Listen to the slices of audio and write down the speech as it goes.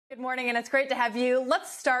Good morning, and it's great to have you.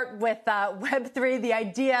 Let's start with Web3, the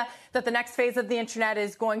idea that the next phase of the internet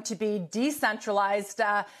is going to be decentralized.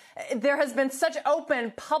 There has been such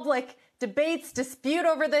open public debates, dispute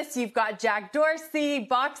over this. You've got Jack Dorsey,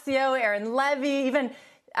 Boxio, Aaron Levy, even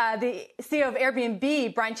the CEO of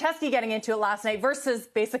Airbnb, Brian Chesky, getting into it last night versus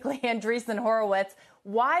basically Andreessen Horowitz.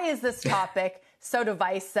 Why is this topic so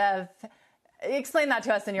divisive? Explain that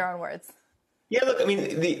to us in your own words. Yeah, look, I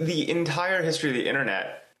mean, the entire history of the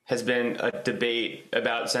internet has been a debate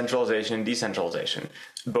about centralization and decentralization.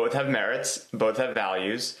 Both have merits, both have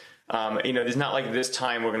values. It's not like this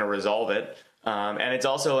time we're going to resolve it. And it's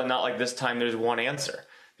also not like this time there's one answer.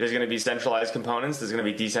 There's going to be centralized components, there's going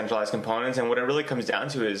to be decentralized components. And what it really comes down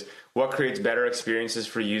to is what creates better experiences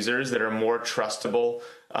for users that are more trustable,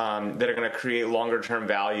 that are going to create longer term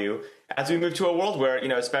value as we move to a world where,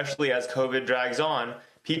 especially as COVID drags on,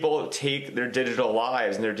 people take their digital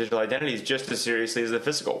lives and their digital identities just as seriously as the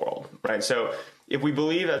physical world, right? So if we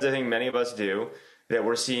believe, as I think many of us do, that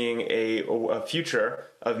we're seeing a future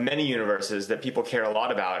of many universes that people care a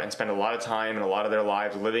lot about and spend a lot of time and a lot of their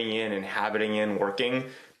lives living in, inhabiting in, working,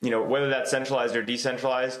 whether that's centralized or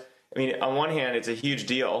decentralized, I mean, on one hand, it's a huge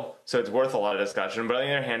deal, so it's worth a lot of discussion. But on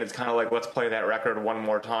the other hand, it's kind of like, let's play that record one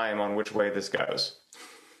more time on which way this goes.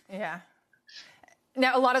 Yeah.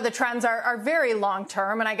 Now, a lot of the trends are very long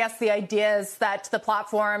term, and I guess the idea is that the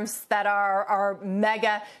platforms that are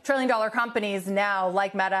mega trillion-dollar companies now,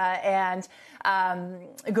 like Meta and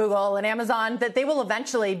Google and Amazon, that they will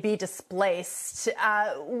eventually be displaced.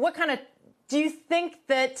 Do you think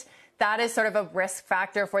that is sort of a risk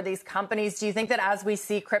factor for these companies? Do you think that as we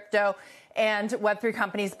see crypto and Web3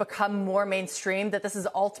 companies become more mainstream, that this is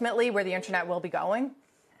ultimately where the internet will be going?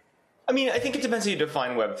 I mean, I think it depends how you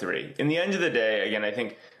define Web3. In the end of the day, again, I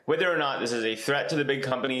think whether or not this is a threat to the big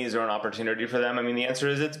companies or an opportunity for them, I mean, the answer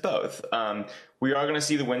is it's both. We are going to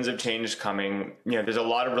see the winds of change coming. There's a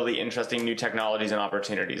lot of really interesting new technologies and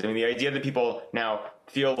opportunities. I mean, the idea that people now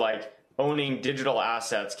feel like owning digital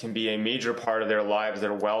assets can be a major part of their lives,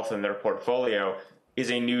 their wealth, and their portfolio is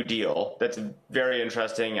a new deal. That's very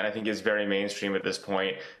interesting and I think is very mainstream at this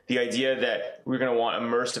point. The idea that we're going to want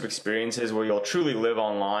immersive experiences where you'll truly live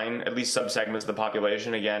online, at least subsegments of the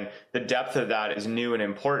population, again, the depth of that is new and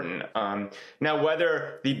important. Now,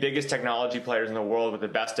 whether the biggest technology players in the world with the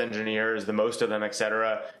best engineers, the most of them, et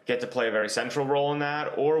cetera, get to play a very central role in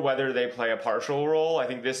that, or whether they play a partial role, I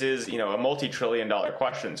think this is, a multi-trillion-dollar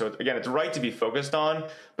question. So again, it's right to be focused on,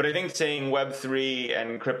 but I think saying Web3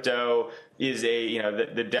 and crypto is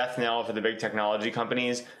the death knell for the big technology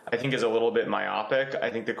companies, I think is a little bit myopic. I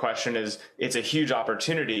think the question is, it's a huge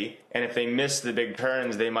opportunity, and if they miss the big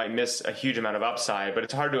turns, they might miss a huge amount of upside, but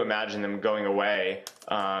it's hard to imagine them going away.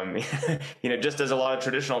 Just as a lot of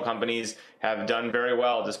traditional companies have done very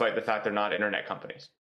well, despite the fact they're not internet companies.